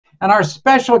And our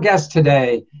special guest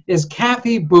today is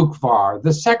Kathy Boockvar,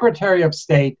 the Secretary of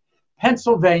State,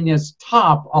 Pennsylvania's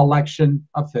top election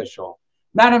official.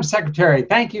 Madam Secretary,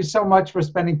 thank you so much for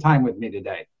spending time with me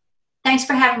today. Thanks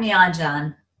for having me on,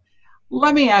 John.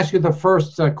 Let me ask you the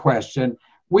first question.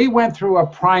 We went through a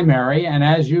primary, and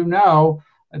as you know,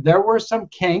 there were some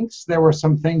kinks. There were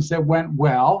some things that went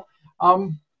well.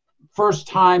 First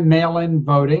time mail-in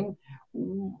voting.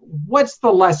 What's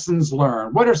the lessons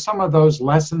learned? What are some of those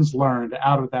lessons learned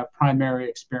out of that primary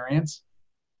experience?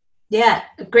 Yeah,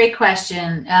 great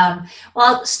question. Well,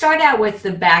 I'll start out with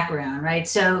the background, right?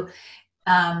 So,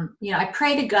 I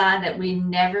pray to God that we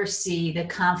never see the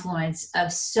confluence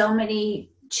of so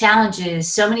many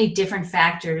challenges, so many different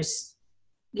factors,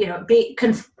 being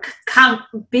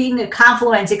a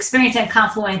confluence, experiencing a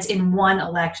confluence in one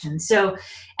election. So,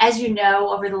 as you know,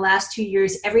 over the last 2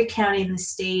 years, every county in the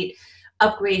state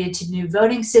upgraded to new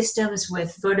voting systems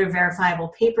with voter verifiable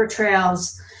paper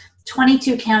trails.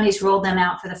 22 counties rolled them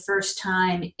out for the first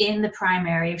time in the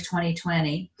primary of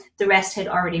 2020. The rest had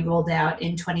already rolled out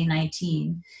in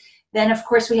 2019. Then, of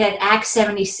course, we had Act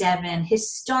 77,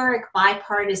 historic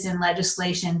bipartisan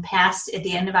legislation passed at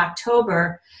the end of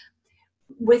October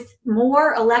with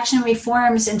more election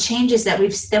reforms and changes than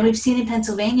we've seen in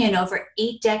Pennsylvania in over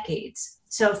 8 decades.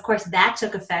 So, of course, that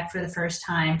took effect for the first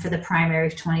time for the primary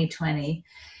of 2020.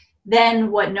 Then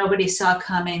what nobody saw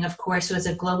coming, of course, was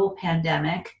a global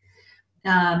pandemic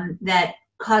that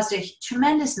caused a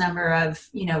tremendous number of,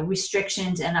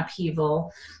 restrictions and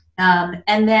upheaval.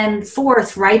 And then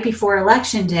fourth, right before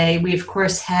Election Day, we, of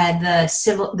course, had the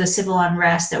civil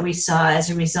unrest that we saw as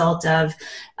a result of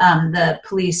the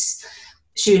police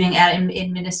shooting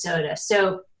in Minnesota.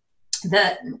 So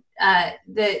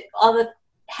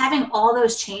having all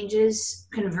those changes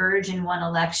converge in one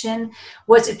election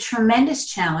was a tremendous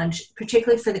challenge,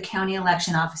 particularly for the county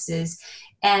election offices.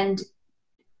 And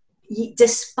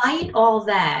despite all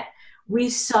that, we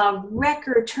saw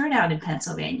record turnout in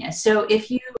Pennsylvania. So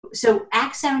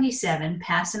Act 77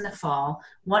 passed in the fall.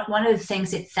 One of the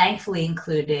things it thankfully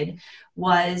included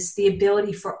was the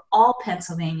ability for all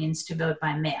Pennsylvanians to vote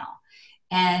by mail.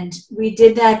 And we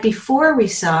did that before we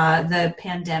saw the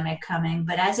pandemic coming,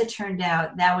 but as it turned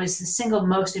out, that was the single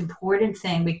most important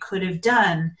thing we could have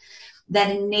done that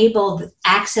enabled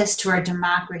access to our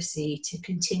democracy to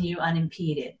continue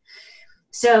unimpeded.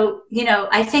 So,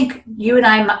 I think you and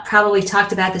I probably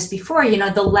talked about this before,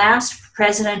 the last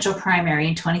presidential primary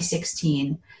in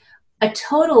 2016, a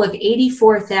total of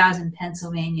 84,000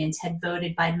 Pennsylvanians had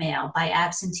voted by mail, by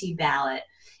absentee ballot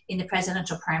in the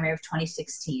presidential primary of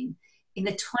 2016. In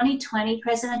the 2020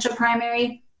 presidential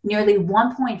primary, nearly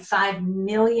 1.5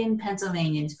 million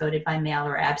Pennsylvanians voted by mail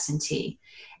or absentee.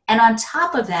 And on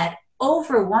top of that,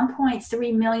 over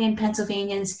 1.3 million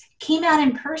Pennsylvanians came out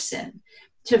in person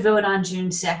to vote on June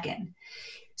 2nd.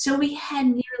 So we had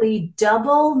nearly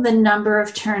double the number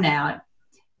of turnout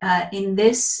in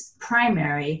this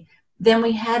primary than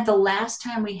we had the last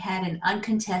time we had an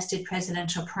uncontested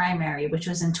presidential primary, which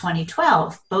was in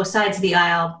 2012. Both sides of the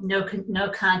aisle, no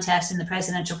contest in the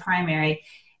presidential primary,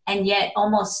 and yet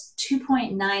almost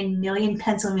 2.9 million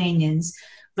Pennsylvanians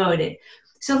voted.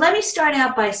 So let me start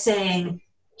out by saying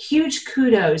huge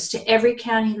kudos to every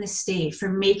county in the state for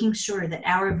making sure that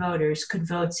our voters could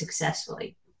vote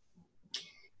successfully.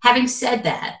 Having said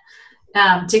that,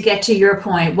 to get to your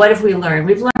point, what have we learned?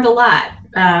 We've learned a lot.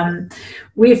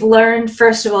 We've learned,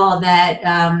 first of all, that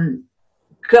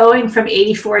going from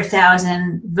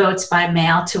 84,000 votes by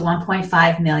mail to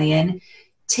 1.5 million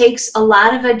takes a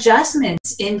lot of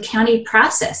adjustments in county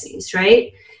processes,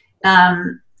 right?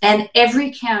 And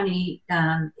every county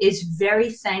is very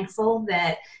thankful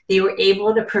that they were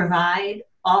able to provide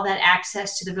all that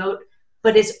access to the vote,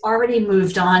 but it's already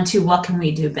moved on to what can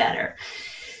we do better.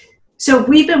 So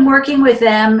we've been working with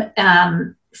them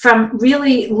from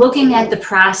really looking at the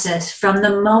process from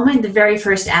the moment the very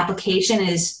first application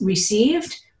is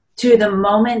received to the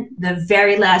moment the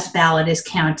very last ballot is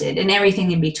counted and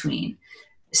everything in between.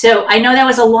 So I know that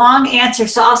was a long answer,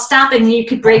 so I'll stop and you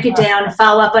could break it down and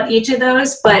follow up on each of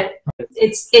those, but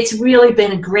it's really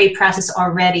been a great process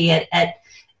already at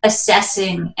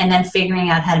assessing and then figuring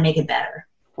out how to make it better.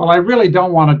 Well, I really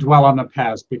don't want to dwell on the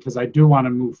past because I do want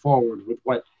to move forward with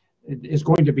what is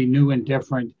going to be new and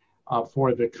different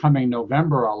for the coming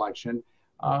November election.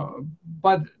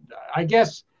 But I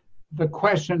guess the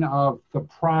question of the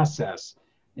process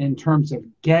in terms of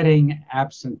getting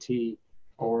absentee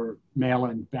or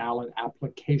mail-in ballot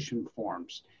application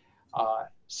forms.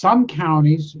 Some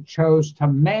counties chose to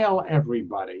mail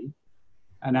everybody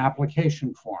an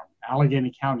application form.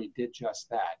 Allegheny County did just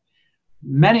that.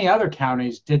 Many other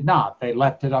counties did not. They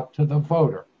left it up to the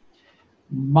voter.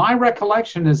 My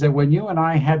recollection is that when you and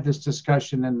I had this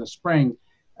discussion in the spring,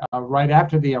 right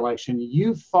after the election,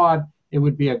 you thought it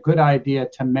would be a good idea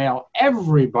to mail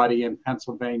everybody in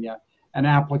Pennsylvania an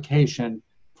application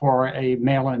for a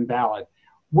mail-in ballot.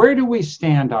 Where do we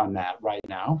stand on that right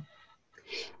now?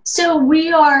 So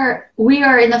we are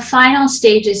in the final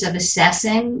stages of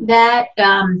assessing that.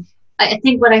 I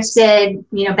think what I said,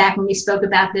 back when we spoke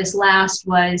about this last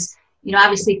was,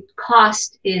 obviously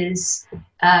cost is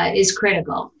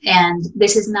critical, and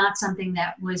this is not something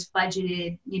that was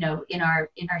budgeted, in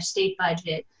our state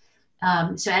budget.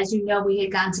 So as you know, we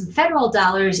had gotten some federal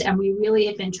dollars, and we really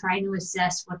have been trying to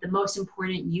assess what the most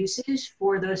important uses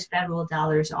for those federal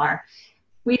dollars are.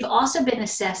 We've also been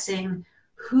assessing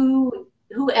who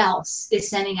else is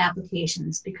sending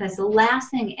applications, because the last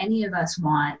thing any of us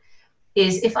want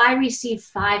is if I receive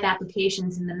 5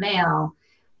 applications in the mail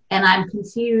and I'm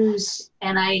confused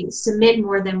and I submit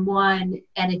more than one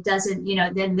and it doesn't,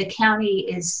 then the county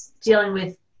is dealing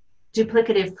with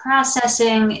duplicative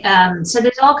processing. So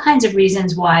there's all kinds of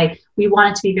reasons why we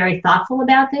wanted to be very thoughtful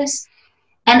about this.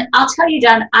 And I'll tell you,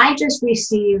 John,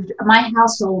 my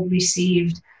household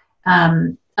received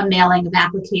a mailing of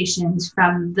applications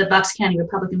from the Bucks County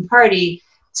Republican Party.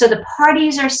 So the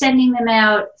parties are sending them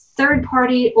out,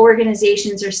 third-party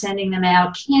organizations are sending them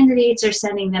out, candidates are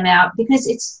sending them out, because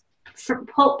it's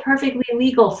perfectly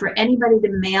legal for anybody to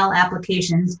mail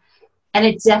applications, and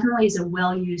it definitely is a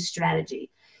well-used strategy.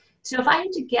 So if I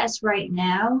had to guess right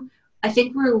now, I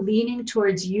think we're leaning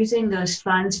towards using those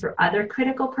funds for other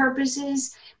critical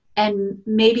purposes, and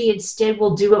maybe instead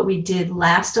we'll do what we did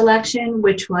last election,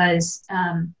 which was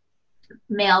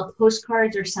mail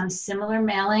postcards or some similar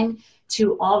mailing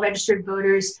to all registered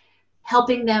voters,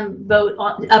 helping them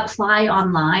apply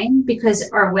online, because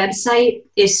our website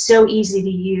is so easy to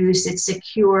use, it's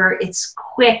secure, it's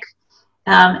quick,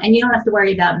 and you don't have to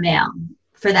worry about mail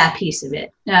for that piece of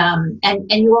it. And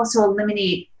you also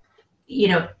eliminate,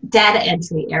 data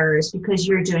entry errors because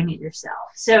you're doing it yourself.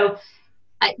 So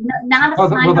not a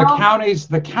final. Well,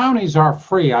 the counties are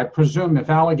free. I presume if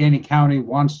Allegheny County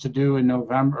wants to do in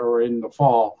November or in the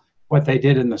fall what they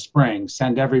did in the spring,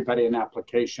 send everybody an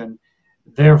application,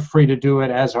 they're free to do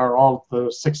it, as are all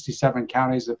the 67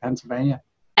 counties of Pennsylvania.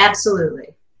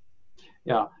 Absolutely.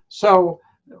 Yeah. So,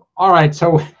 all right.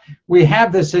 So we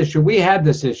have this issue. We had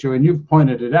this issue, and you've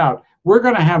pointed it out. We're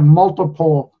going to have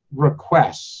multiple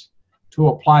requests to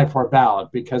apply for a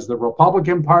ballot, because the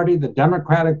Republican Party, the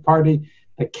Democratic Party,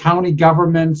 the county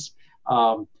governments,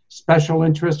 special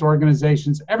interest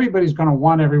organizations, everybody's going to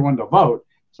want everyone to vote.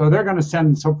 So they're going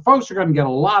to so folks are going to get a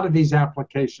lot of these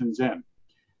applications in.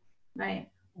 Right.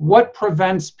 What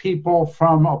prevents people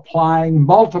from applying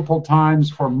multiple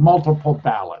times for multiple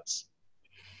ballots?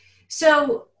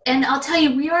 So, and I'll tell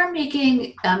you, we are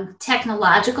making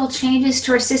technological changes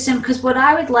to our system, because what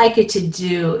I would like it to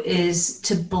do is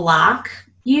to block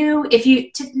you,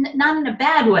 not in a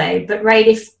bad way, but right,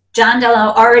 if Jon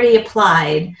Delano already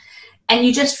applied and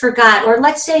you just forgot, or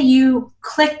let's say you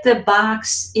clicked the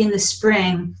box in the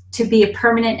spring to be a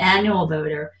permanent annual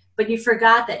voter, but you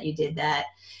forgot that you did that,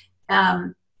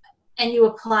 and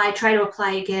you try to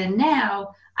apply again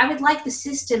now, I would like the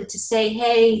system to say,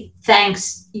 hey,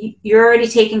 thanks, you're already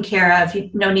taken care of,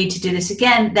 no need to do this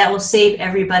again. That will save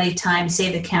everybody time,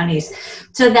 save the counties.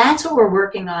 So that's what we're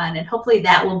working on, and hopefully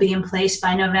that will be in place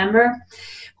by November.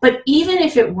 But even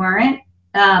if it weren't,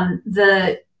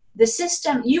 the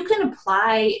system, you can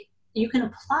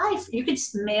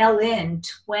mail in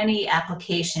 20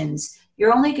 applications.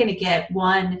 You're only going to get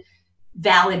one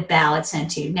valid ballot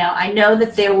sent to you. Now, I know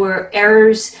that there were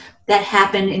errors that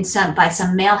happened by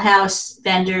some mail house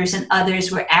vendors and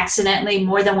others, where accidentally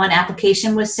more than one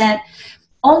application was sent.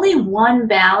 Only one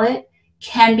ballot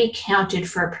can be counted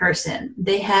for a person.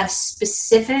 They have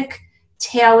specific,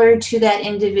 tailored to that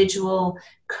individual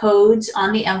codes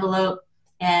on the envelope.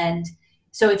 And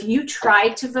so if you try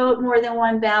to vote more than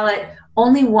one ballot,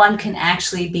 only one can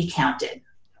actually be counted.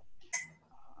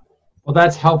 Well,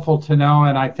 that's helpful to know.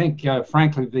 And I think,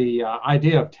 frankly, the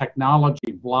idea of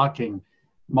technology blocking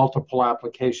multiple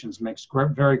applications makes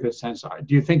very good sense.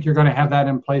 Do you think you're going to have that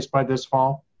in place by this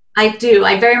fall? I do.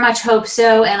 I very much hope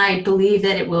so. And I believe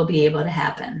that it will be able to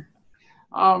happen.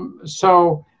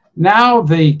 So now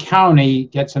the county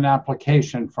gets an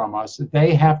application from us.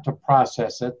 They have to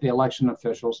process it, the election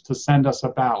officials, to send us a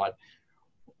ballot.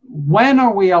 When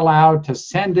are we allowed to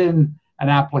send in an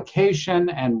application,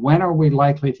 and when are we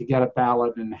likely to get a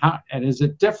ballot, and is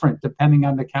it different depending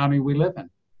on the county we live in?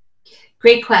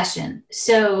 Great question.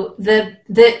 So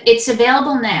it's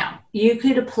available now. you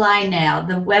could apply now.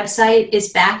 The website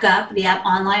is back up. The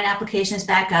online application is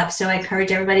back up. So I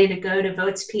encourage everybody to go to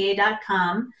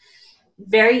votespa.com.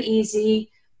 Very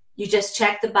easy. You just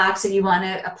check the box if you want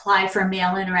to apply for a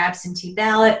mail-in or absentee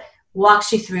ballot.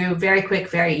 Walks you through, very quick,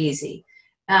 very easy.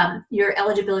 Your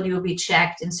eligibility will be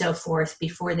checked and so forth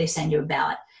before they send you a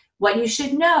ballot. What you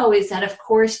should know is that, of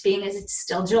course, being as it's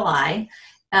still July,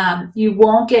 you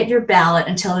won't get your ballot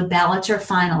until the ballots are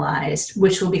finalized,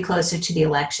 which will be closer to the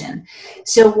election.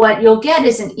 So what you'll get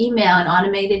is an email, an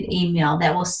automated email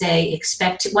that will say,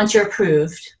 once you're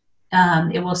approved,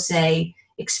 it will say,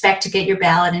 expect to get your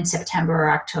ballot in September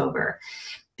or October.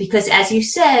 Because as you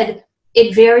said,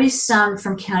 it varies some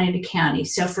from county to county.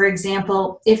 So for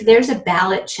example, if there's a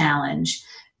ballot challenge,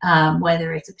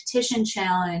 whether it's a petition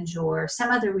challenge or some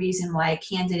other reason why a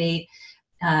candidate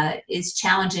is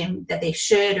challenging that they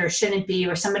should or shouldn't be,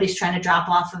 or somebody's trying to drop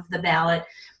off of the ballot,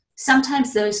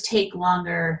 sometimes those take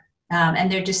longer, and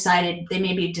they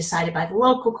may be decided by the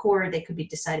local court, they could be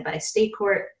decided by a state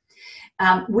court.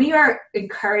 We are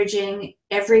encouraging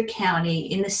every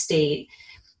county in the state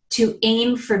to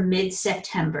aim for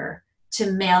mid-September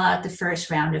to mail out the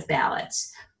first round of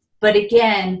ballots. But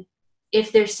again,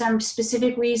 if there's some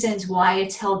specific reasons why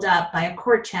it's held up by a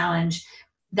court challenge,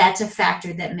 that's a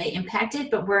factor that may impact it,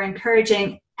 but we're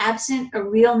encouraging, absent a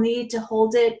real need to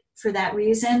hold it for that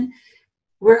reason,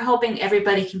 we're hoping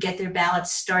everybody can get their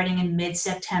ballots starting in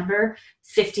mid-September,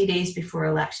 50 days before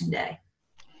Election Day.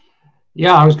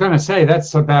 Yeah, I was going to say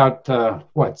that's about,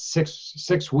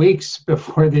 six weeks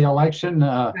before the election?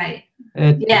 Right.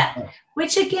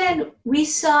 Which again, we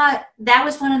saw, that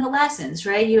was one of the lessons,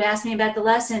 right? You asked me about the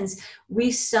lessons.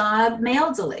 We saw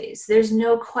mail delays. There's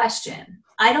no question.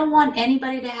 I don't want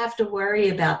anybody to have to worry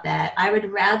about that. I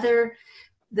would rather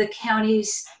the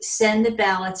counties send the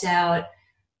ballots out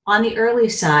on the early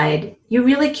side. You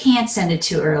really can't send it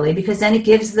too early because then it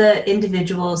gives the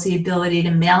individuals the ability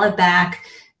to mail it back,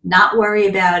 not worry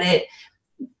about it,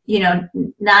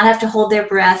 not have to hold their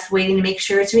breath waiting to make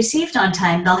sure it's received on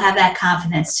time. They'll have that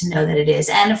confidence to know that it is.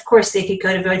 And of course, they could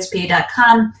go to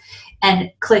votespa.com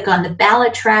and click on the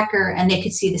ballot tracker, and they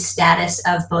could see the status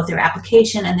of both their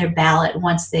application and their ballot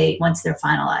once they're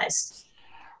finalized.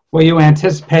 Well, you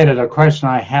anticipated a question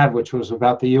I had, which was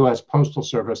about the U.S. Postal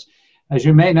Service. As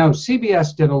you may know,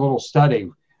 CBS did a little study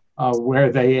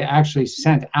where they actually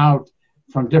sent out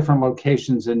from different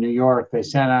locations in New York. They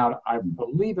sent out, I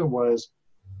believe it was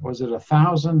it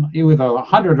 1,000, either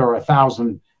 100 or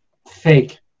 1,000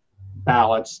 fake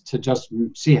ballots to just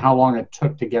see how long it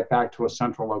took to get back to a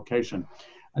central location.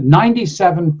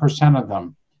 97% of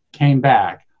them came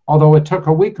back, although it took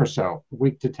a week or so, a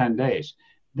week to 10 days.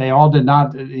 They all did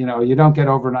not, you don't get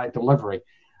overnight delivery.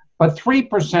 But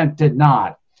 3% did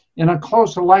not. In a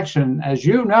close election, as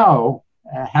you know,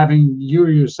 having you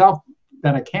yourself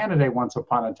been a candidate once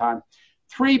upon a time,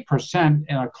 3%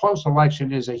 in a close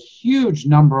election is a huge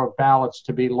number of ballots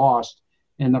to be lost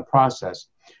in the process.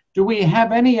 Do we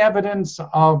have any evidence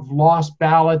of lost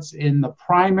ballots in the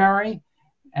primary?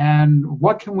 And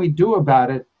what can we do about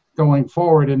it going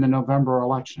forward in the November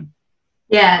election?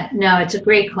 Yeah, no, it's a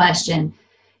great question.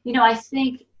 I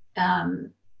think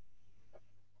the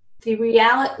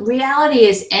reality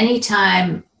is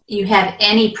anytime you have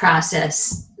any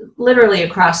process, literally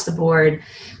across the board,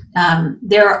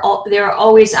 there are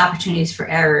always opportunities for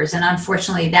errors, and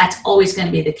unfortunately that's always going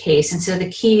to be the case. And so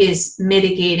the key is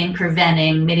mitigating,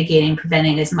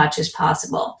 preventing as much as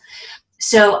possible.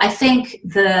 So I think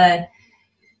the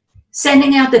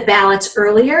sending out the ballots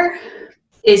earlier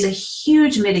is a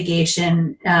huge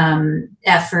mitigation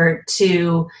effort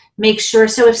to make sure,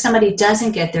 so if somebody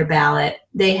doesn't get their ballot,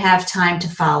 they have time to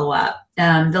follow up.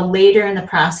 The later in the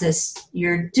process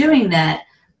you're doing that,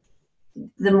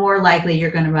 the more likely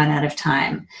you're going to run out of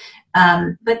time.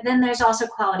 But then there's also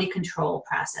quality control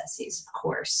processes, of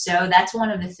course. So that's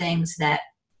one of the things that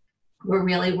we're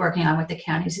really working on with the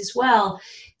counties as well,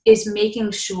 is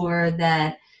making sure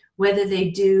that whether they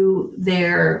do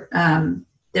their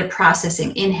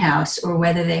processing in-house or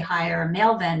whether they hire a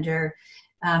mail vendor,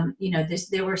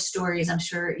 there were stories I'm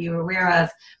sure you're aware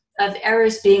of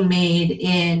errors being made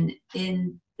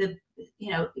in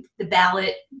the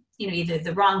ballot, either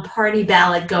the wrong party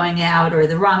ballot going out or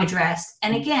the wrong address.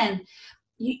 And again,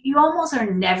 you almost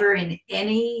are never in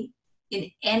any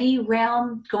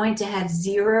realm going to have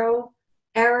zero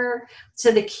error.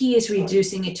 So the key is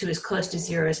reducing it to as close to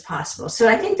zero as possible. So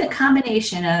I think the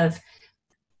combination of,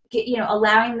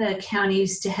 allowing the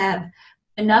counties to have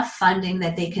enough funding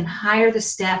that they can hire the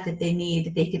staff that they need,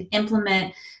 that they can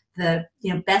implement the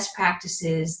best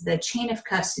practices, the chain of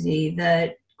custody,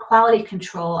 the quality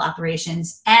control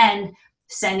operations, and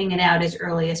sending it out as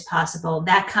early as possible.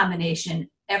 That combination,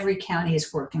 every county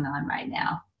is working on right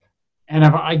now. And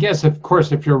I guess, of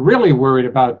course, if you're really worried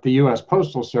about the U.S.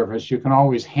 Postal Service, you can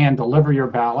always hand deliver your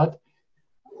ballot.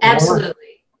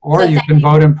 Absolutely. Or you can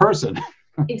vote in person.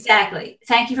 Exactly.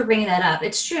 Thank you for bringing that up.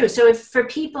 It's true. So if for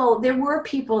people, there were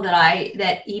people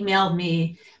that emailed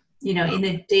me, in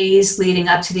the days leading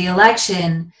up to the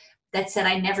election that said,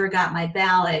 I never got my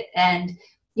ballot. And,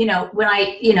 when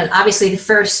obviously the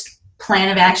first plan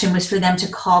of action was for them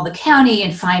to call the county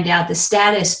and find out the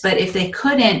status. But if they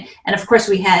couldn't, and of course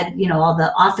we had, all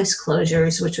the office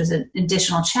closures, which was an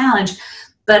additional challenge.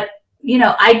 But,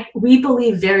 we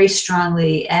believe very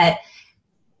strongly at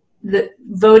the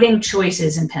voting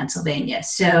choices in Pennsylvania.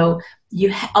 So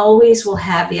you always will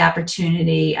have the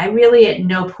opportunity. I really at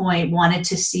no point wanted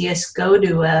to see us go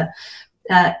to a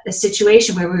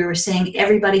situation where we were saying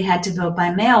everybody had to vote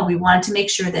by mail. We wanted to make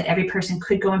sure that every person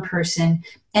could go in person.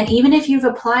 And even if you've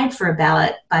applied for a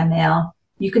ballot by mail,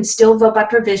 you can still vote by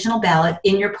provisional ballot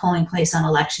in your polling place on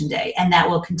Election Day, and that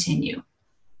will continue.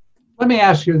 Let me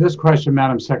ask you this question,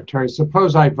 Madam Secretary.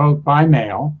 Suppose I vote by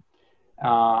mail.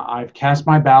 I've cast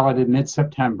my ballot in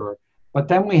mid-September, but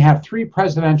then we have 3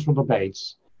 presidential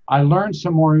debates. I learn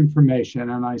some more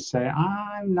information and I say,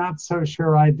 I'm not so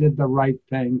sure I did the right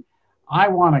thing. I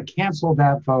want to cancel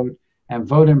that vote and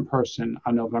vote in person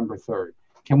on November 3rd.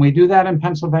 Can we do that in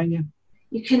Pennsylvania?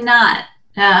 You cannot.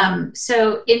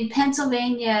 So in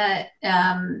Pennsylvania,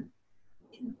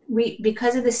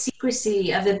 because of the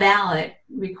secrecy of the ballot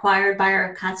required by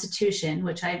our Constitution,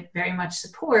 which I very much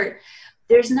support,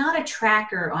 there's not a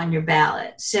tracker on your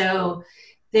ballot. So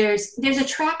there's a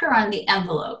tracker on the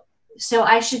envelope. So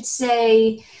I should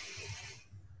say,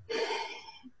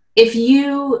 if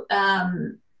you,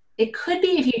 it could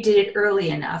be if you did it early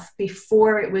enough,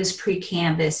 before it was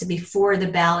pre-canvass, before the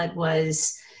ballot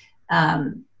was,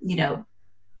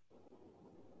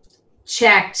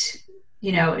 checked,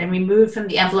 and removed from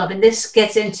the envelope. And this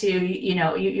gets into,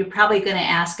 you're probably going to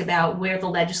ask about where the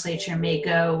legislature may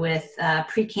go with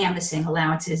pre-canvassing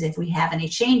allowances if we have any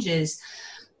changes.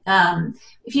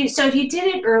 If you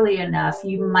did it early enough,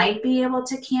 you might be able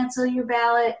to cancel your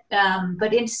ballot.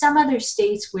 But in some other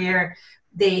states where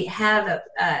they have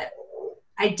a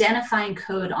identifying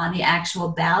code on the actual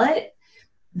ballot,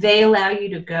 they allow you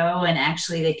to go and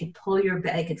actually they could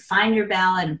find your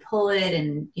ballot and pull it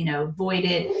and, void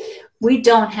it. We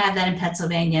don't have that in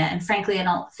Pennsylvania. And frankly, I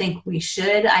don't think we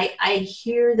should. I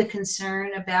hear the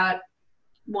concern about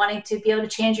wanting to be able to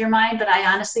change your mind, but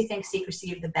I honestly think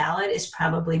secrecy of the ballot is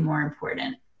probably more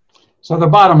important. So the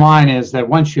bottom line is that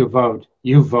once you vote,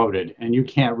 you voted and you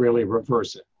can't really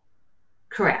reverse it.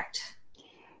 Correct.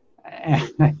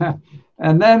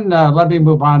 And then let me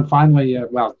move on finally,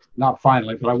 well, not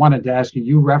finally, but I wanted to ask you,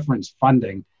 you referenced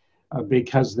funding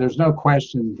because there's no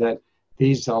question that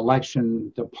these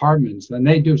election departments, and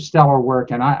they do stellar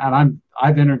work, and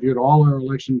I've interviewed all our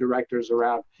election directors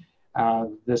around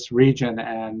this region,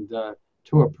 and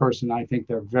to a person, I think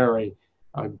they're very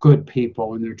good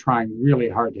people, and they're trying really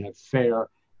hard to have fair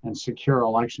and secure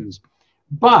elections.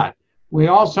 But we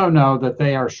also know that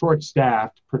they are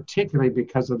short-staffed, particularly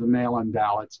because of the mail-in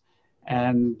ballots.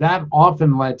 And that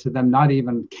often led to them not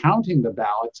even counting the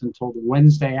ballots until the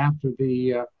Wednesday after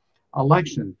the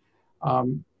election.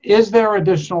 Is there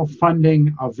additional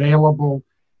funding available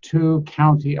to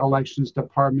county elections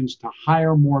departments to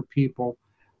hire more people?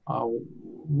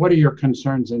 What are your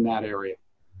concerns in that area?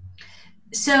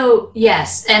 So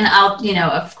yes, and I'll,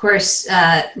 of course,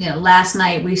 last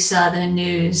night we saw the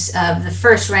news of the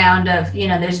first round of,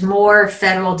 there's more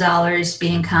federal dollars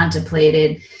being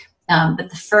contemplated, but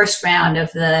the first round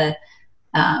of the,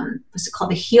 what's it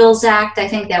called, the HEALS Act, I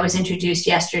think that was introduced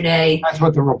yesterday. That's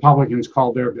what the Republicans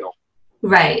called their bill.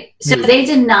 Right. So they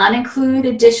did not include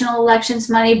additional elections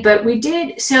money, but we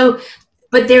did.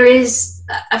 But there is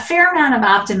a fair amount of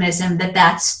optimism that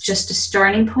that's just a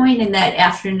starting point and that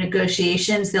after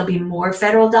negotiations, there'll be more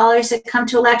federal dollars that come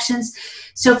to elections.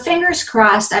 So fingers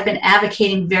crossed. I've been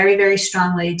advocating very, very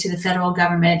strongly to the federal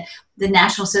government. The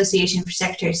National Association for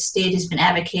Secretaries of State has been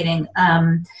advocating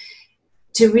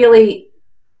to really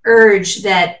urge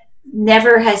that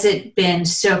never has it been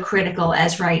so critical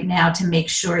as right now to make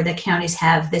sure that counties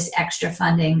have this extra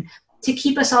funding to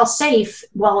keep us all safe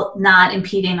while not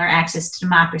impeding our access to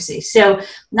democracy. So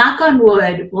knock on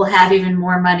wood, we'll have even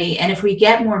more money. And if we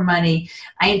get more money,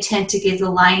 I intend to give the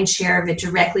lion's share of it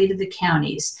directly to the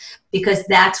counties because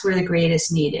that's where the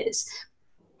greatest need is.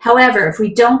 However, if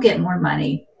we don't get more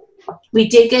money, we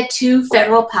did get 2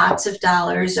 federal pots of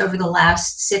dollars over the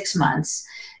last 6 months.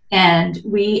 And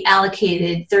we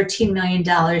allocated $13 million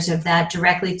of that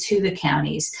directly to the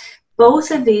counties.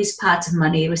 both of these pots of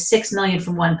money, it was $6 million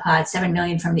from one pot, $7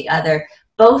 million from the other,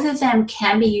 both of them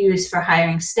can be used for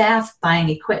hiring staff, buying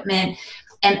equipment,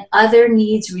 and other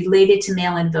needs related to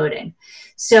mail-in voting.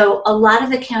 So a lot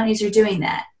of the counties are doing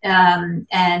that,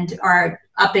 and are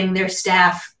upping their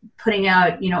staff, putting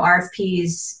out,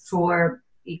 RFPs for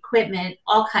equipment,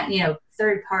 all kind,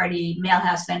 third-party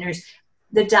mailhouse vendors.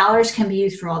 The dollars can be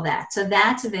used for all that. So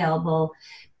that's available.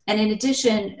 And in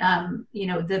addition,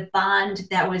 the bond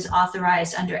that was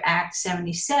authorized under Act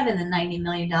 77, the $90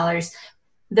 million,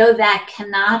 though that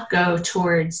cannot go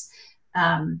towards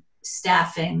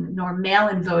staffing nor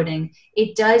mail-in voting,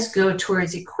 it does go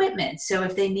towards equipment. So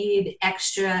if they need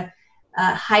extra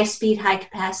high-speed,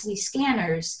 high-capacity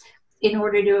scanners in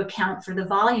order to account for the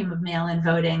volume of mail-in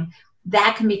voting,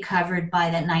 that can be covered by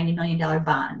that $90 million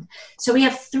bond. So we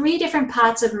have 3 different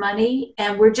pots of money,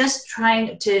 and we're just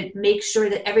trying to make sure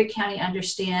that every county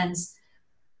understands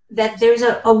that there's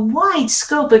a wide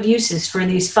scope of uses for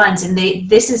these funds, and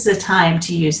this is the time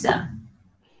to use them.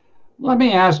 Let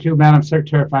me ask you, Madam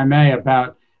Secretary, if I may,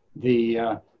 about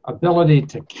the ability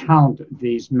to count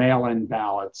these mail-in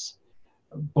ballots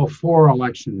before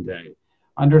Election Day.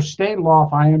 Under state law,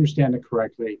 if I understand it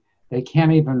correctly, they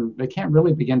can't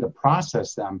really begin to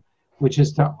process them, which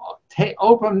is to they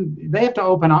have to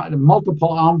open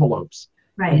multiple envelopes.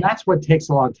 Right. And that's what takes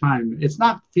a lot of time. It's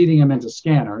not feeding them into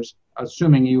scanners.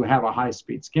 Assuming you have a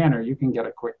high-speed scanner, you can get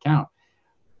a quick count.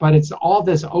 But it's all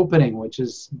this opening, which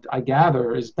is, I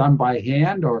gather, is done by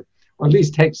hand or at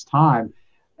least takes time.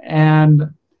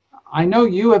 And I know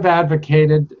you have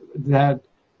advocated that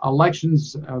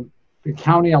elections, the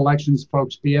county elections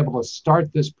folks, be able to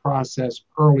start this process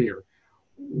earlier.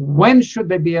 When should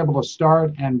they be able to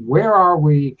start, and where are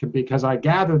we? Because I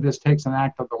gather this takes an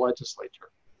act of the legislature.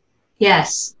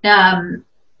 Yes.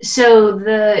 So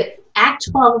the Act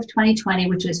 12 of 2020,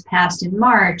 which was passed in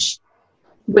March,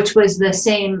 which was the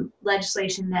same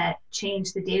legislation that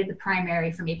changed the date of the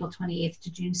primary from April 28th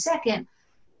to June 2nd,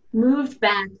 moved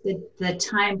back the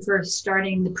time for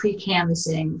starting the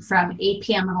pre-canvassing from 8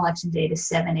 p.m. on Election Day to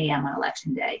 7 a.m. on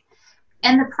Election Day.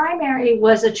 And the primary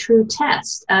was a true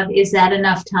test of, is that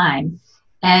enough time?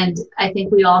 And I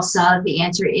think we all saw the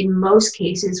answer in most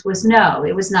cases was no,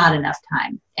 it was not enough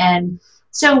time. And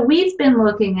so we've been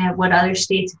looking at what other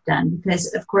states have done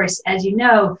because, of course, as you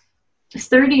know,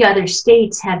 30 other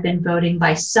states have been voting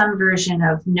by some version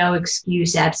of no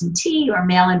excuse absentee or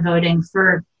mail-in voting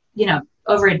for,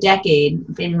 over a decade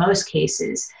in most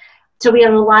cases. So we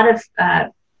have a lot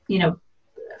of,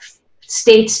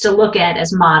 states to look at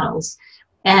as models.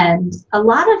 And a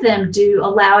lot of them do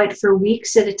allow it for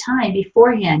weeks at a time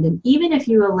beforehand. And even if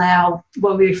you allow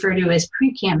what we refer to as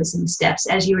pre-canvassing steps,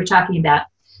 as you were talking about,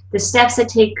 the steps that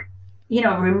take,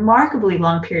 a remarkably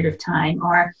long period of time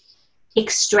are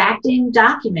extracting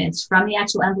documents from the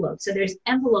actual envelope. So there's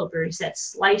envelopers that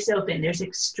slice open, there's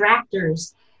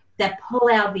extractors that pull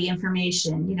out the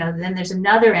information, then there's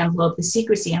another envelope, the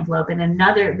secrecy envelope, and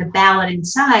the ballot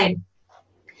inside.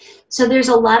 So there's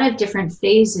a lot of different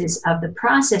phases of the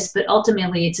process, but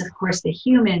ultimately it's, of course, the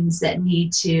humans that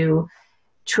need to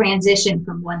transition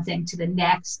from one thing to the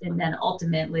next and then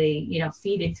ultimately,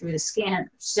 feed it through the scanner.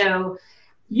 So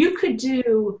you could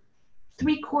do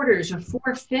 3/4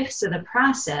 or 4/5 of the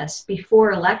process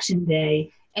before Election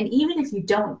Day. And even if you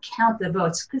don't count the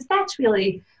votes, because that's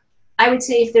really, I would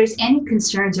say if there's any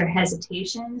concerns or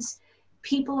hesitations,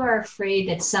 people are afraid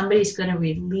that somebody's going to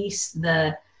release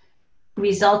the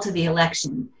result of the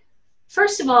election.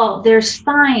 First of all, there's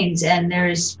fines and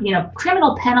there's,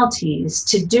 criminal penalties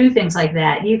to do things like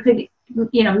that. You could,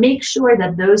 make sure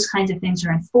that those kinds of things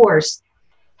are enforced.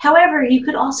 However, you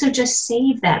could also just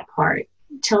save that part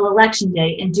till Election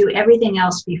Day and do everything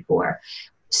else before.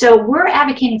 So we're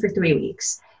advocating for 3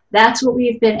 weeks. That's what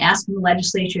we've been asking the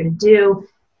legislature to do.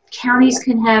 Counties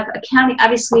can have a county,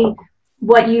 obviously,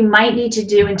 what you might need to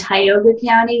do in Tioga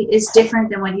County is different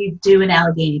than what you do in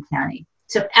Allegheny County.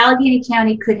 So Allegheny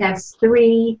County could have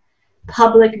 3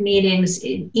 public meetings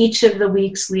in each of the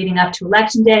weeks leading up to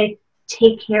Election Day,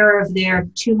 take care of their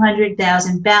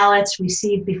 200,000 ballots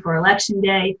received before Election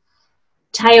Day.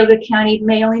 Tioga County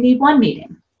may only need 1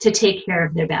 meeting to take care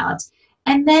of their ballots.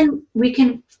 And then we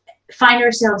can find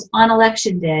ourselves on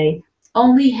Election Day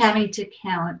only having to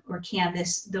count or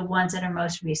canvass the ones that are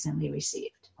most recently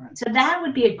received. Right. So that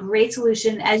would be a great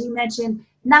solution. As you mentioned,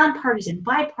 nonpartisan,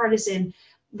 bipartisan.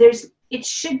 It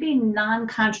should be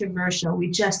non-controversial. We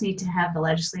just need to have the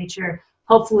legislature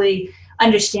hopefully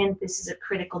understand this is a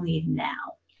critical need now.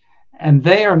 And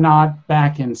they are not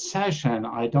back in session,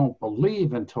 I don't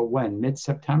believe, until when?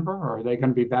 Mid-September? Or are they going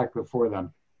to be back before then?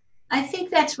 I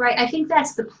think that's right. I think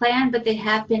that's the plan, but they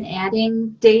have been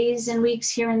adding days and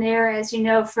weeks here and there, as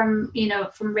from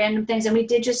random things. And we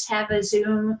did just have a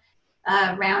Zoom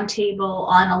roundtable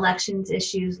on elections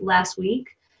issues last week.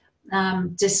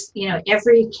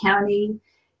 Every county,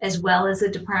 as well as the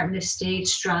Department of State,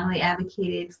 strongly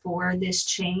advocated for this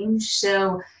change.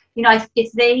 So,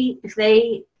 if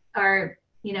they are,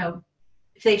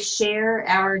 if they share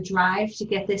our drive to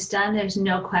get this done, there's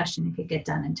no question it could get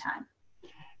done in time.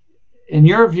 In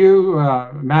your view,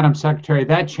 Madam Secretary,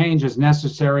 that change is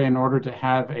necessary in order to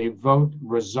have a vote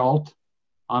result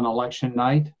on election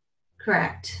night?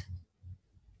 Correct.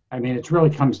 I mean, it really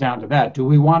comes down to that. Do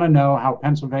we want to know how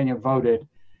Pennsylvania voted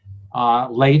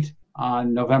late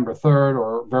on November 3rd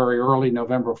or very early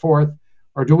November 4th?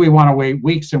 Or do we want to wait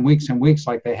weeks and weeks and weeks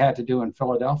like they had to do in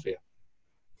Philadelphia?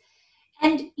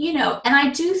 And, and I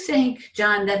do think,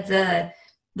 John, that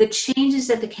the changes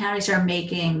that the counties are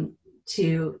making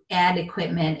to add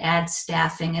equipment, add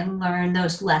staffing, and learn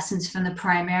those lessons from the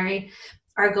primary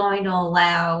are going to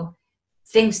allow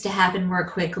things to happen more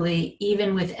quickly,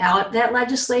 even without that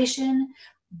legislation.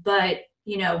 But,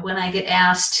 when I get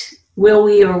asked, will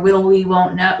we or will we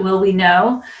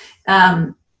know,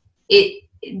 it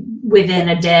within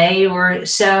a day or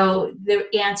so, the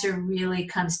answer really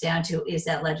comes down to, is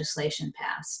that legislation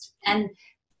passed? And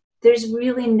there's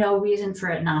really no reason for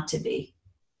it not to be.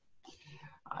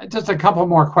 Just a couple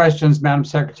more questions, Madam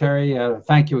Secretary.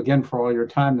 Thank you again for all your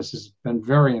time. This has been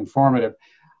very informative.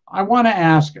 I want to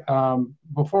ask,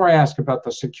 before I ask about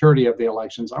the security of the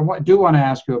elections, I do want to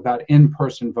ask you about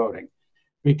in-person voting,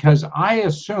 because I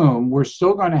assume we're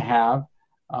still going to have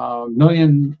a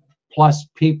million plus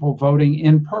people voting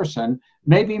in person,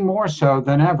 maybe more so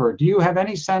than ever. Do you have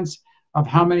any sense of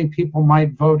how many people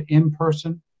might vote in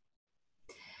person?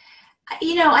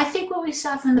 I think what we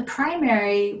saw from the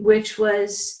primary, which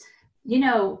was, in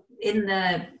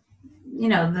the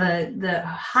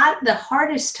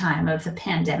hardest time of the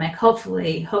pandemic,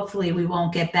 hopefully we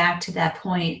won't get back to that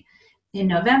point in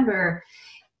November.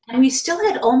 And we still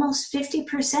had almost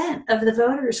 50% of the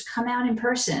voters come out in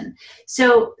person.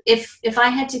 So if I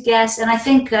had to guess, and I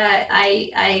think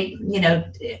I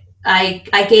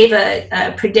gave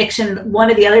a prediction one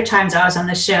of the other times I was on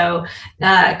the show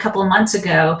a couple of months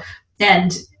ago,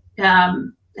 and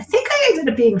I think I ended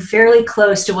up being fairly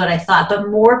close to what I thought, but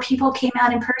more people came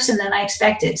out in person than I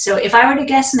expected. So if I were to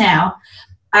guess now,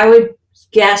 I would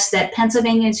guess that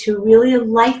Pennsylvanians who really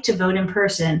like to vote in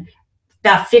person,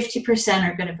 about 50%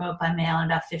 are going to vote by mail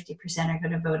and about 50% are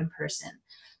going to vote in person.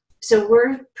 So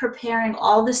we're preparing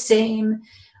all the same,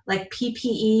 like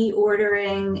PPE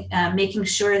ordering, making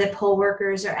sure that poll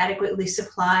workers are adequately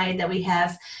supplied, that we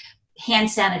have hand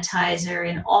sanitizer,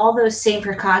 and all those same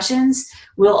precautions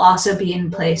will also be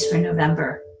in place for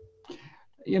November.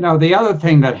 The other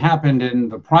thing that happened in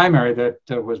the primary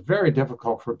that was very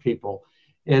difficult for people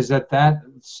is that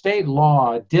state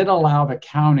law did allow the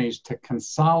counties to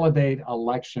consolidate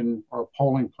election or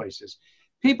polling places.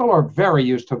 People are very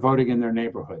used to voting in their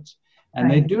neighborhoods, and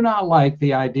They do not like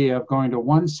the idea of going to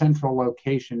one central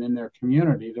location in their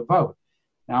community to vote.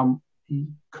 Now,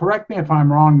 correct me if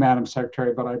I'm wrong, Madam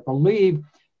Secretary, but I believe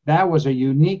that was a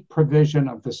unique provision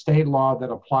of the state law that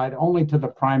applied only to the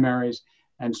primaries.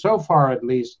 And so far, at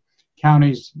least,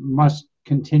 counties must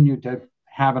continue to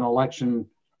have an election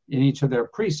in each of their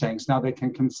precincts. Now they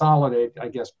can consolidate, I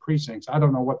guess, precincts. I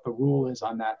don't know what the rule is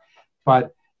on that,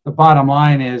 but the bottom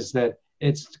line is that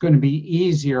it's going to be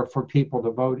easier for people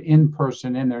to vote in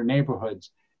person in their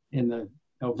neighborhoods in the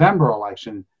November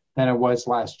election than it was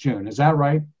last June. Is that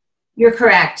right? You're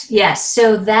correct. Yes.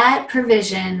 So that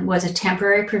provision was a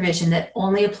temporary provision that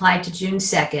only applied to June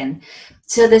 2nd.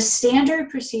 So the standard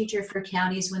procedure for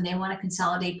counties when they want to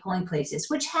consolidate polling places,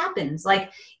 which happens, like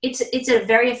it's a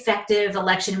very effective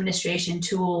election administration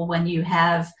tool when you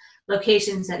have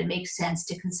locations that it makes sense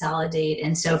to consolidate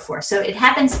and so forth. So it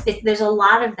happens, there's a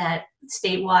lot of that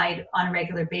statewide on a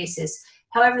regular basis.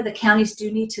 However, the counties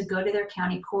do need to go to their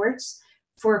county courts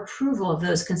for approval of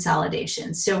those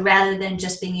consolidations. So rather than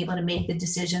just being able to make the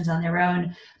decisions on their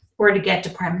own or to get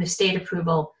Department of State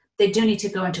approval, they do need to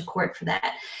go into court for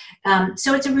that.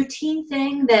 So it's a routine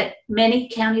thing that many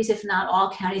counties, if not all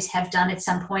counties, have done at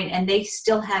some point, and they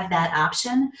still have that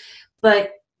option.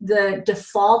 But the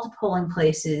default polling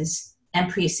places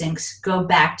and precincts go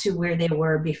back to where they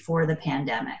were before the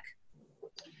pandemic.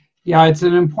 Yeah, it's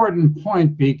an important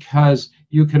point because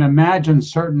you can imagine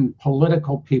certain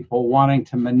political people wanting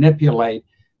to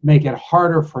make it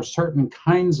harder for certain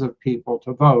kinds of people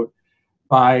to vote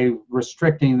by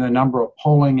restricting the number of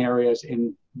polling areas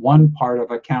in one part of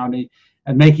a county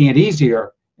and making it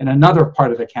easier in another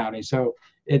part of the county. So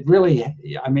it really,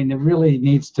 I mean, it really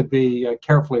needs to be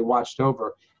carefully watched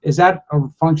over. Is that a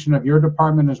function of your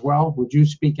department as well? Would you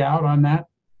speak out on that?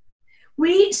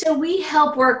 So we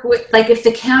help work with, like, if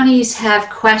the counties have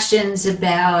questions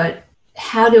about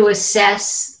how to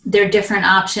assess their different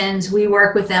options, we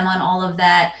work with them on all of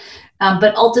that.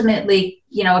 But ultimately,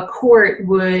 a court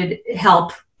would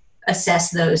help assess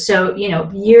those. So,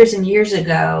 years and years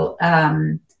ago,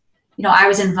 I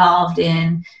was involved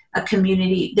in a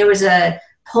community. There was a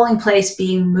polling place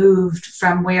being moved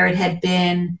from where it had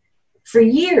been for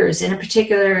years in a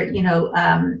particular,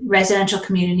 residential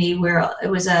community where it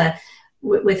was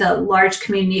with a large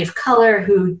community of color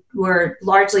who were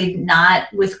largely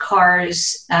not with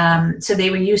cars. So they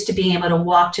were used to being able to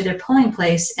walk to their polling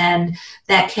place, and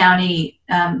that county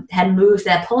had moved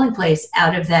that polling place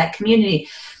out of that community.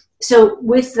 So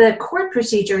with the court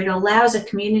procedure, it allows a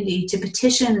community to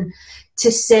petition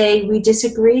to say, we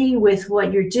disagree with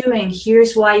what you're doing.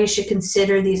 Here's why you should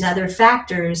consider these other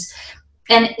factors.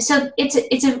 And so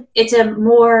it's a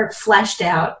more fleshed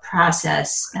out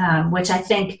process, which I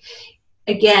think,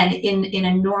 again, in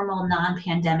a normal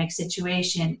non-pandemic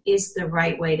situation, is the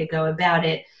right way to go about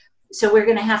it. So we're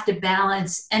going to have to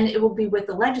balance, and it will be with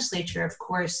the legislature, of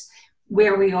course,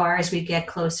 where we are as we get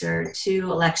closer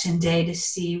to election day, to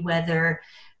see whether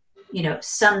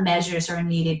some measures are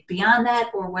needed beyond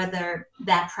that, or whether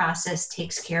that process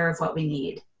takes care of what we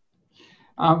need.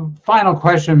 Final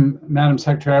question, Madam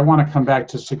Secretary. I want to come back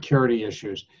to security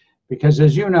issues, because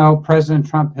as you know, President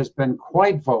Trump has been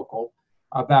quite vocal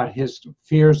about his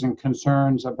fears and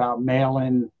concerns about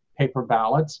mail-in paper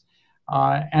ballots.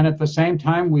 And at the same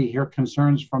time, we hear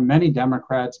concerns from many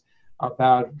Democrats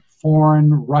about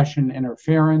foreign Russian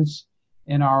interference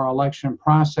in our election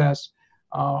process.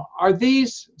 Are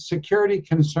these security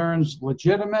concerns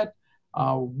legitimate?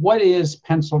 What is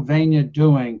Pennsylvania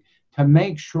doing to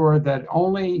make sure that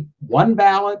only one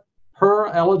ballot per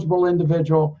eligible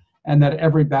individual and that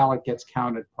every ballot gets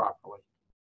counted properly?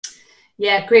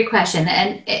 Yeah, great question.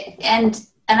 And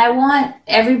I want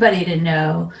everybody to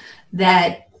know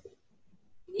that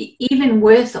even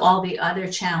with all the other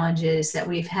challenges that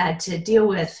we've had to deal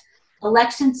with,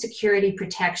 election security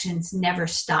protections never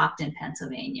stopped in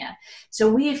Pennsylvania. So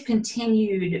we have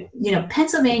continued,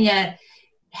 Pennsylvania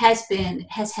has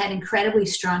had incredibly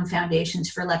strong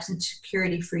foundations for election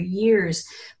security for years.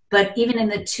 But even in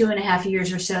the 2.5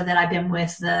 years or so that I've been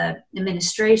with the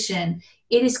administration,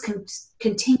 it has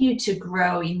continued to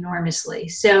grow enormously.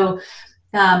 So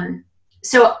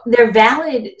they're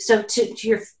valid. So to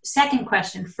your second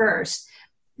question first,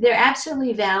 they're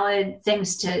absolutely valid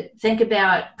things to think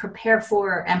about, prepare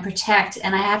for, and protect.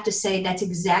 And I have to say that's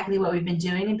exactly what we've been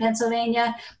doing in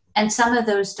Pennsylvania. And some of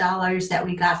those dollars that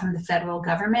we got from the federal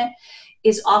government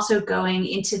is also going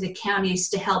into the counties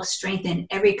to help strengthen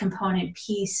every component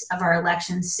piece of our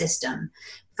election system,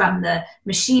 from the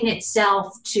machine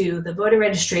itself to the voter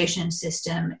registration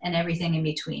system and everything in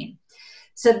between.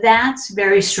 So that's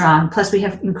very strong. Plus, we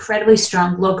have incredibly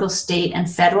strong local, state, and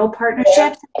federal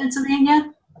partnerships in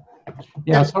Pennsylvania.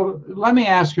 Yeah, so let me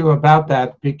ask you about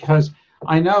that, because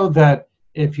I know that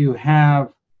if you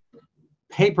have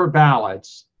paper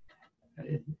ballots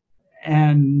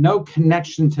and no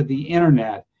connection to the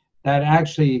internet, that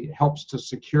actually helps to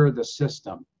secure the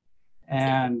system.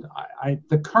 And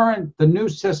the new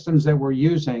systems that we're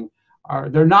using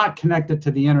they're not connected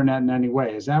to the internet in any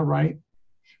way. Is that right?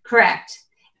 Correct.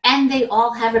 And they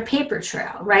all have a paper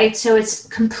trail, right? So it's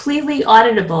completely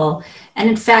auditable. And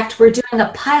in fact, we're doing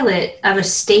a pilot of a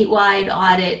statewide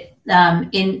audit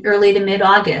in early to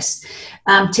mid-August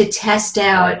to test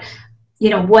out,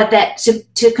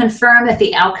 to confirm that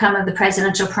the outcome of the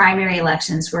presidential primary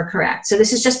elections were correct. So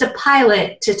this is just a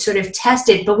pilot to sort of test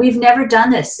it, but we've never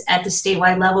done this at the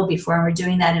statewide level before, and we're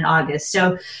doing that in August.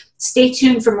 So stay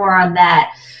tuned for more on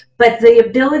that. But the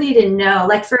ability to know,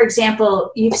 like, for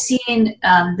example, you've seen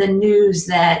the news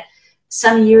that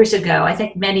some years ago, I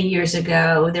think many years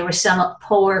ago, there was some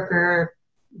poll worker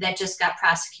that just got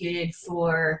prosecuted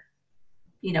for,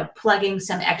 plugging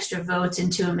some extra votes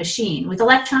into a machine. With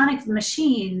electronic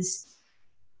machines,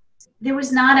 there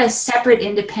was not a separate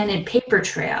independent paper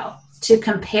trail to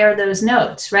compare those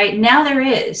notes, right? Now there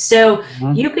is. So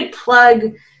you could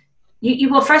plug...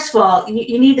 well, first of all,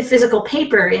 you need the physical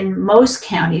paper in most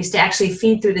counties to actually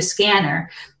feed through the scanner.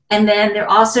 And then there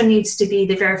also needs to be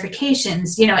the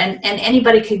verifications, and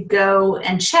anybody could go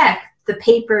and check the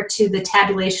paper to the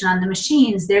tabulation on the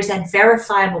machines. There's that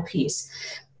verifiable piece.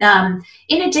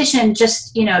 In addition,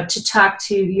 just, to talk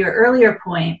to your earlier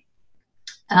point,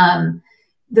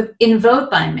 in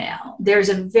vote by mail, there's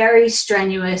a very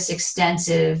strenuous,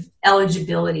 extensive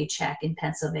eligibility check in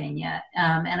Pennsylvania.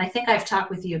 And I think I've talked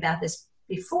with you about this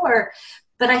before,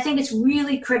 but I think it's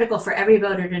really critical for every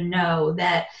voter to know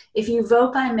that if you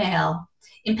vote by mail,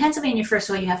 in Pennsylvania, first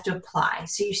of all, you have to apply.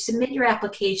 So you submit your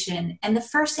application, and the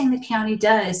first thing the county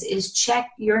does is check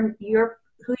your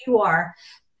who you are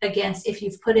against. If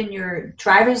you've put in your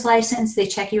driver's license, they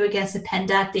check you against the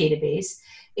PennDOT database.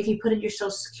 If you put in your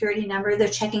social security number, they're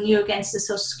checking you against the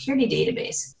social security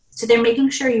database. So they're making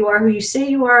sure you are who you say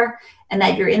you are and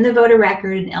that you're in the voter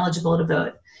record and eligible to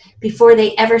vote before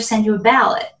they ever send you a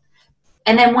ballot.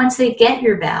 And then once they get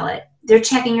your ballot, they're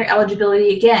checking your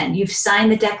eligibility again. You've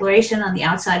signed the declaration on the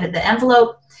outside of the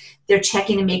envelope. They're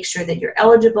checking to make sure that you're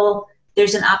eligible.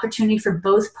 There's an opportunity for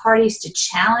both parties to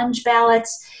challenge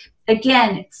ballots.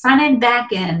 Again, front end,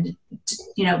 back end,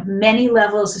 many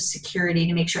levels of security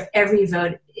to make sure every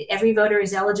voter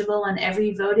is eligible and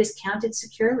every vote is counted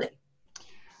securely.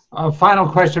 Final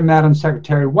question, Madam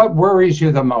Secretary. What worries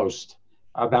you the most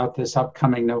about this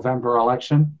upcoming November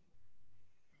election?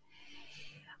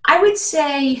 I would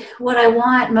say what I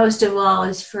want most of all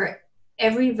is for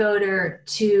every voter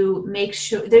to make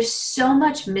sure. There's so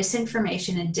much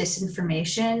misinformation and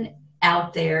disinformation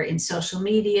out there in social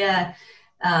media.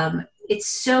 It's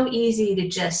so easy to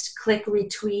just click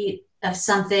retweet of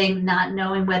something, not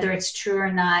knowing whether it's true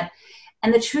or not.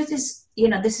 And the truth is,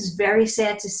 this is very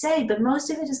sad to say, but most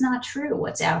of it is not true,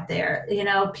 what's out there.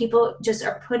 People just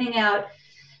are putting out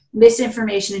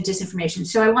misinformation and disinformation.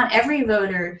 So I want every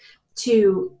voter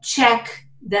to check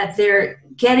that they're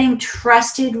getting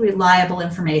trusted, reliable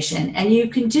information. And you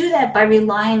can do that by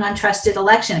relying on trusted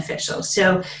election officials.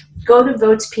 So go to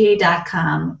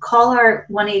votespa.com, call our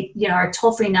our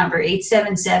toll-free number,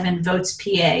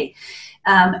 877-VOTES-PA.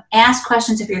 Ask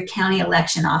questions of your county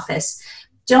election office.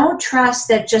 Don't trust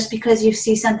that just because you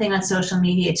see something on social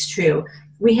media, it's true.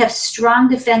 We have strong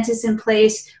defenses in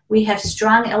place. We have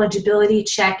strong eligibility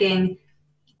checking.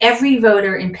 Every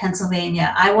voter in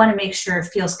Pennsylvania, I want to make sure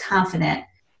feels confident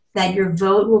that your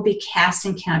vote will be cast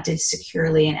and counted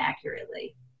securely and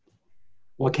accurately.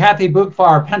 Well, Kathy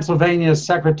Boockvar, Pennsylvania's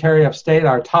Secretary of State,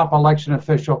 our top election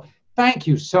official, thank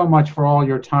you so much for all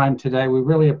your time today. We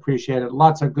really appreciate it.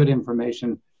 Lots of good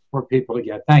information for people to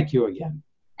get. Thank you again.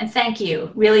 And thank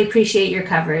you. Really appreciate your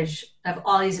coverage of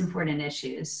all these important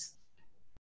issues.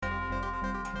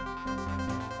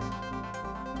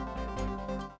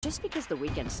 Just because the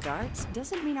weekend starts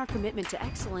doesn't mean our commitment to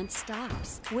excellence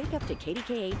stops. Wake up to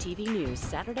KDKA TV News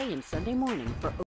Saturday and Sunday morning for